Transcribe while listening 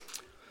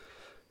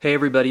Hey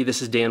everybody,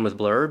 this is Dan with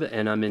Blurb,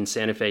 and I'm in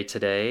Santa Fe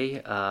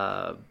today.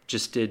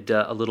 Just did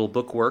a little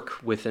book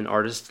work with an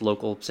artist,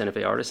 local Santa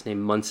Fe artist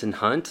named Munson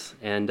Hunt,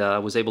 and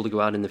was able to go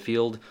out in the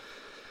field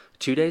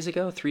 2 days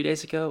ago, 3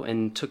 days ago,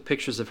 and took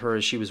pictures of her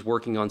as she was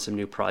working on some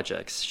new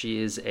projects.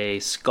 She is a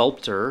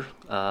sculptor,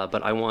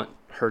 but I want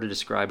her to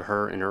describe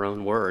her in her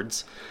own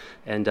words.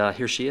 And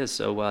here she is,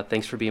 so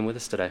thanks for being with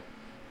us today.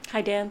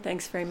 Hi, Dan.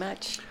 Thanks very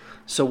much.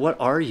 So what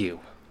are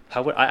you?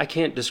 I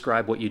can't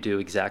describe what you do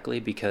exactly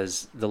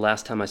because the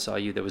last time I saw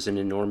you, there was an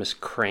enormous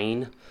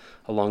crane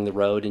along the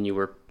road, and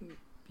your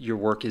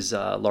work is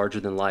larger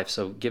than life.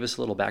 So give us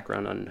a little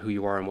background on who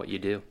you are and what you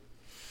do.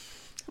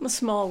 I'm a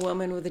small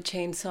woman with a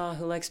chainsaw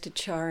who likes to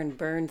char and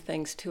burn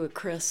things to a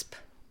crisp.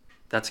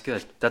 That's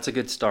good. That's a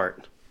good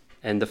start.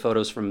 And the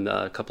photos from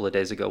a couple of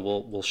days ago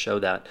will show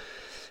that.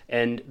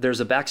 And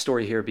there's a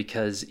backstory here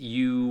because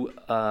you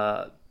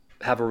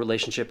have a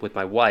relationship with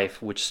my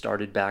wife, which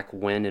started back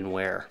when and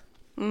where?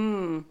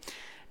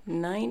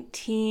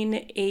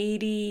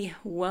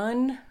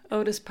 1981,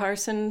 Otis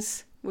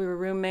Parsons. We were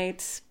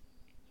roommates.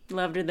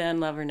 Loved her then,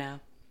 love her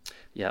now.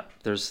 Yeah,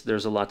 there's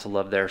a lot to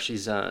love there.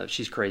 She's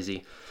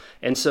crazy.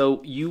 And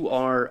so you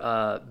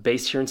are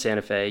based here in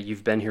Santa Fe.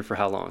 You've been here for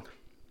how long?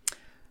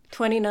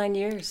 29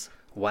 years.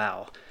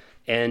 Wow.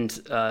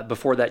 And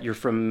before that,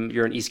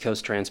 you're an East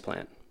Coast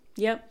transplant.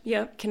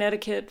 Yep.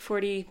 Connecticut,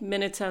 40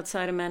 minutes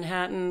outside of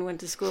Manhattan. Went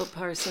to school at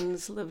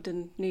Parsons, lived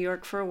in New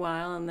York for a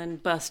while, and then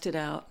busted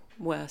out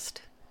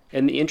west.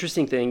 And the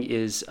interesting thing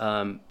is,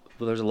 well,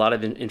 there's a lot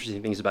of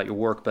interesting things about your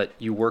work, but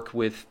you work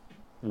with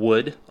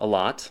wood a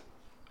lot,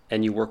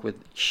 and you work with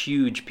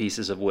huge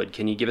pieces of wood.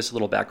 Can you give us a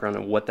little background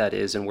on what that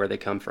is and where they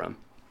come from?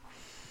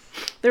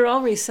 They're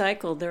all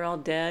recycled. They're all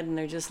dead, and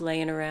they're just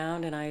laying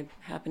around, and I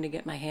happen to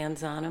get my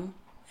hands on them.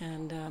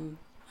 And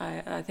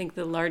I think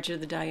the larger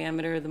the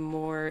diameter, the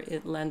more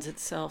it lends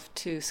itself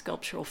to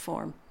sculptural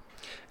form.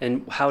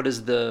 And how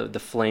does the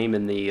flame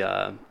and the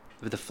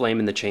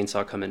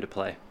chainsaw come into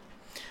play?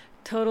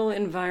 Total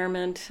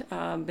environment.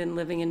 Been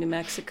living in New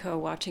Mexico,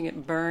 watching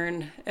it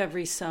burn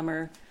every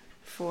summer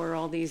for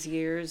all these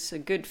years. A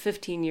good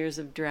 15 years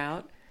of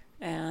drought,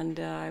 and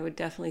I would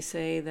definitely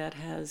say that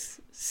has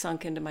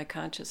sunk into my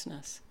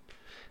consciousness.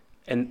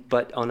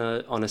 But on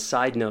a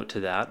side note to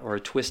that, or a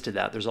twist to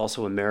that, there's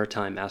also a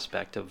maritime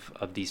aspect of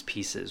these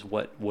pieces.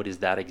 What is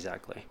that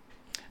exactly?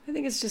 I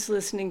think it's just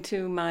listening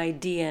to my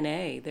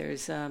DNA.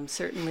 There's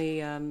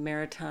certainly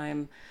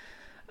maritime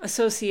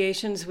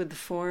associations with the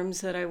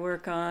forms that I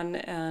work on,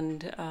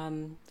 and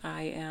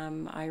I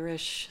am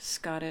Irish,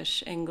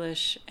 Scottish,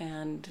 English,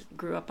 and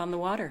grew up on the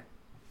water.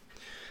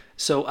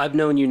 So I've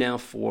known you now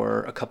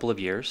for a couple of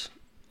years.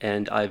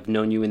 And I've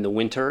known you in the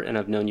winter and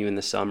I've known you in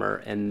the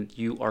summer, and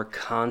you are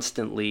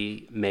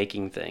constantly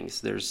making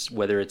things.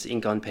 Whether it's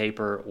ink on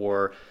paper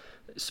or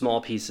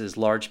small pieces,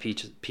 large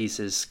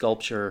pieces,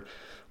 sculpture.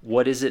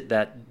 What is it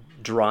that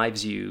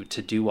drives you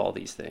to do all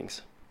these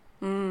things?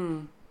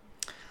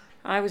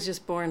 I was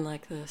just born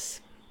like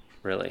this.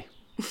 Really?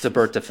 It's a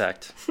birth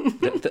defect.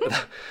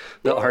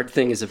 The art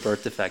thing is a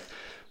birth defect.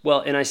 Well,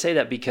 and I say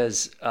that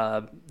because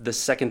the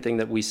second thing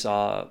that we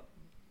saw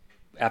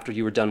after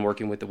you were done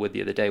working with the wood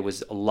the other day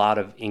was a lot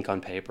of ink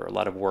on paper, a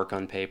lot of work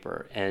on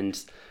paper.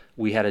 And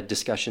we had a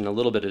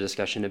little bit of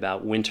discussion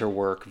about winter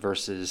work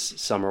versus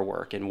summer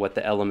work and what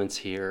the elements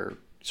here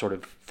sort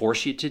of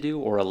force you to do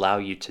or allow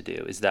you to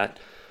do. Is that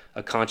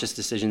a conscious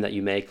decision that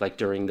you make, like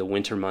during the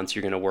winter months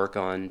you're going to work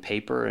on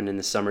paper and in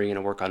the summer you're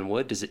going to work on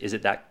wood? Is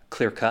it that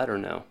clear cut or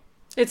no?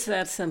 It's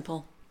that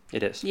simple.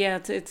 It is. Yeah,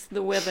 it's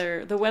the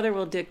weather. The weather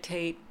will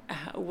dictate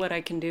what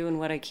I can do and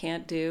what I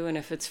can't do. And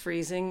if it's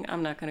freezing,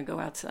 I'm not going to go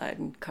outside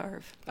and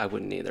carve. I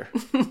wouldn't either.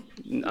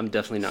 I'm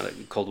definitely not a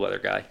cold weather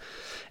guy.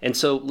 And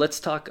so let's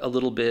talk a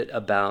little bit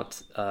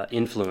about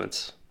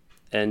influence.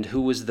 And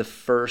who was the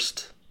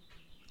first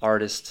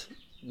artist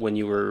when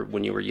you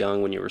were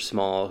young, when you were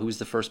small? Who was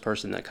the first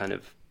person that kind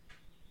of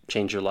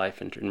changed your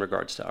life in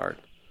regards to art?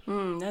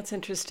 That's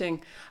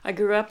interesting. I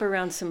grew up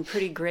around some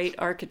pretty great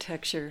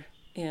architecture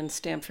in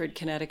Stamford,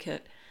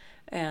 Connecticut,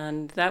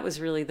 and that was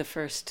really the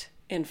first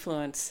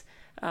influence.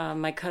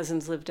 My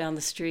cousins lived down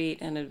the street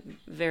in a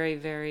very,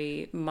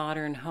 very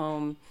modern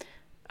home.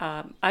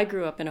 I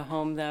grew up in a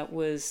home that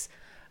was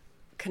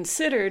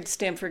considered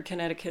Stamford,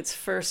 Connecticut's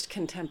first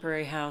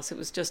contemporary house. It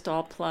was just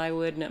all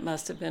plywood, and it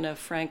must have been a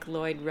Frank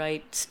Lloyd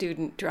Wright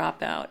student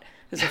dropout.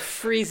 It was a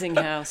freezing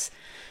house,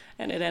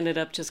 and it ended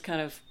up just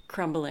kind of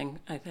crumbling,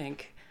 I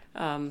think.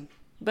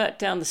 But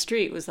down the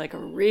street was like a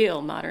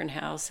real modern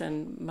house,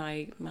 and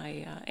my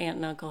aunt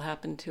and uncle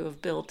happened to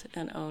have built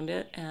and owned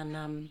it.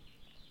 And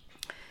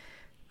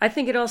I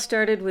think it all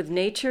started with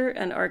nature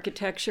and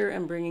architecture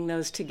and bringing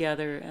those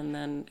together. And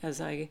then as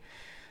I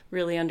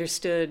really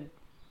understood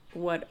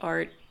what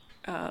art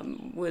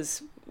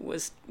was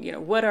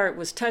what art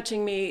was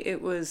touching me,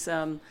 it was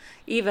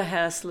Eva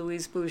Hesse,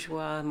 Louise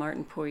Bourgeois,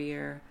 Martin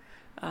Poirier,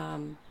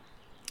 Carl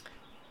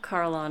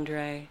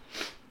Andre,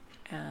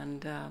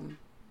 and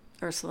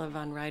Ursula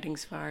von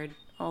Ruydingsvard.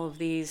 All of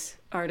these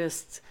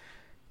artists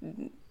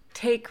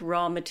take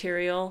raw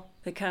material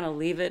They kind of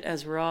leave it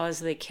as raw as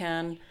they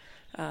can.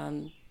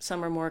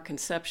 Some are more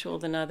conceptual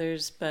than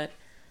others, but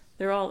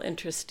they're all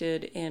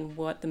interested in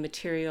what the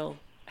material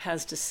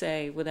has to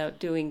say without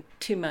doing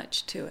too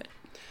much to it.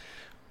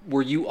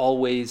 Were you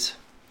always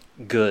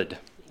good,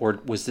 or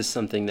was this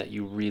something that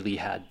you really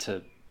had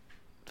to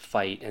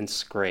fight and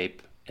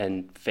scrape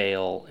and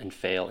fail and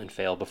fail and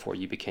fail before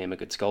you became a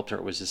good sculptor,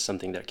 or was this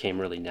something that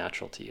came really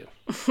natural to you?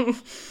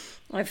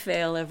 I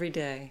fail every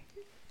day.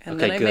 And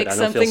okay, then I good. make I don't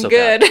something feel so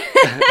good. bad.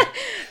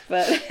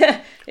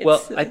 But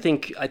well, I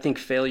think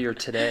failure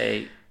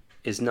today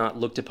is not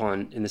looked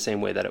upon in the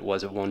same way that it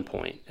was at one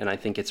point, and I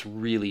think it's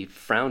really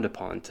frowned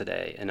upon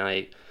today. And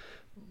I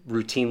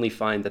routinely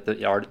find that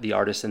the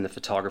artists and the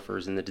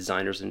photographers and the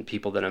designers and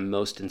people that I'm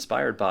most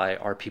inspired by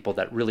are people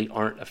that really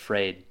aren't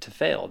afraid to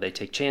fail. They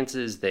take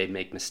chances, they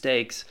make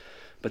mistakes,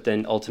 but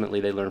then ultimately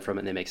they learn from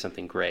it and they make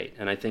something great.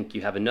 And I think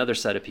you have another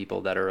set of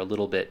people that are a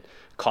little bit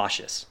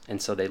cautious,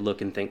 and so they look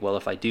and think, well,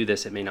 if I do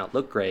this, it may not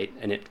look great,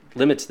 and it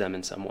limits them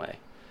in some way.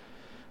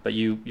 But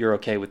you're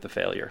okay with the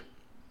failure.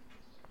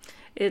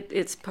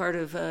 It's part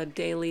of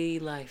daily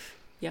life,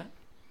 yeah.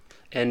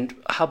 And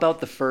how about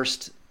the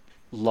first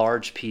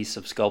large piece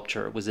of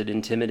sculpture? Was it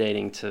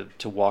intimidating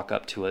to walk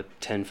up to a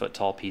 10-foot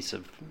tall piece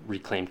of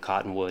reclaimed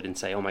cottonwood and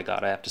say, oh my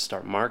God, I have to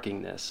start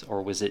marking this?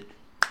 Or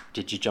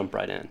did you jump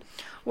right in?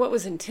 What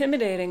was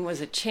intimidating was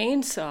a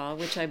chainsaw,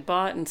 which I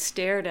bought and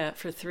stared at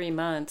for 3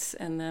 months,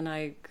 and then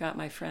I got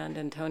my friend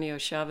Antonio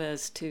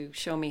Chavez to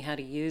show me how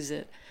to use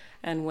it.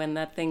 And when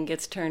that thing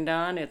gets turned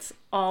on, it's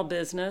all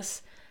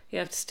business. You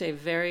have to stay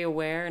very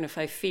aware, and if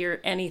I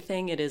fear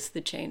anything, it is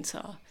the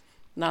chainsaw,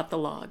 not the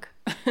log.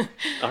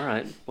 All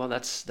right. Well,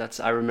 that's.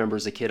 I remember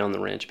as a kid on the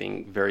ranch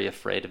being very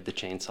afraid of the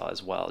chainsaw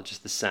as well,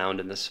 just the sound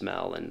and the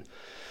smell,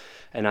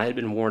 and I had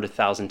been warned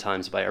 1,000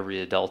 times by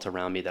every adult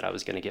around me that I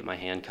was going to get my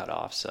hand cut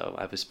off, so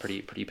I was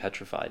pretty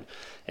petrified.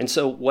 And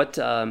so, what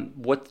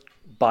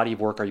body of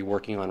work are you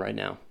working on right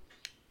now?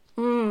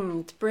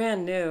 It's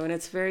brand new, and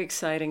it's very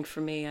exciting for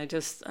me. I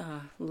just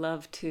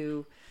love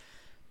to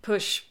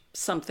push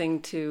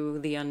something to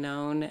the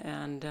unknown,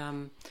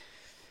 and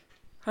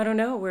I don't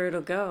know where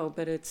it'll go,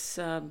 but it's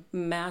a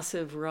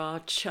massive raw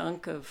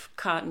chunk of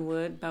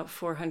cottonwood, about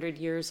 400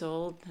 years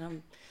old.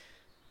 I'm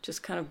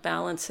just kind of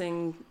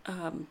balancing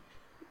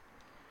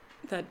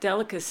that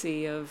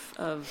delicacy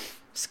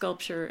of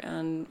sculpture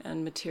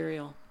and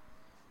material.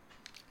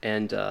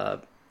 And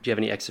do you have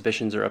any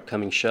exhibitions or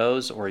upcoming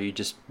shows, or you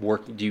just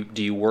work? Do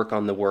you work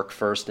on the work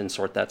first and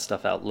sort that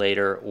stuff out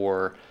later,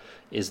 or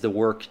is the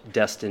work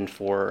destined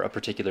for a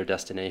particular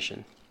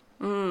destination?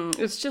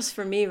 It's just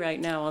for me right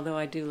now, although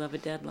I do love a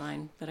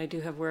deadline. But I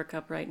do have work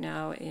up right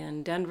now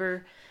in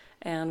Denver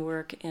and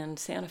work in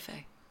Santa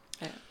Fe.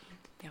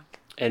 Yeah.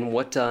 And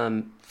what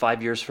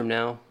 5 years from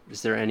now,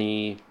 is there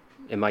any?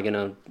 Am I going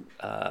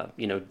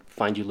to,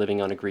 find you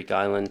living on a Greek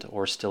island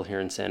or still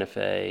here in Santa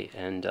Fe?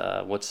 And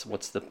what's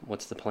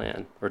the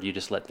plan, or do you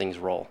just let things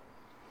roll?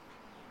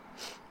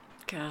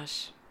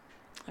 Gosh,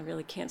 I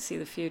really can't see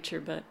the future,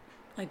 but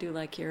I do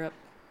like Europe.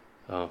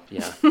 Oh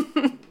yeah,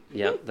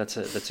 yeah. That's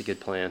a good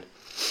plan.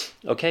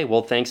 Okay,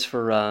 well, thanks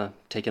for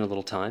taking a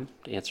little time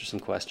to answer some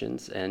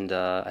questions, and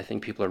I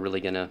think people are really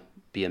going to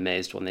be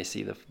amazed when they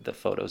see the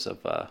photos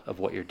of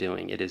what you're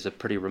doing. It is a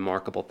pretty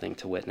remarkable thing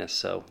to witness.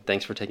 So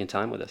thanks for taking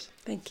time with us.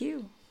 Thank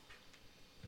you.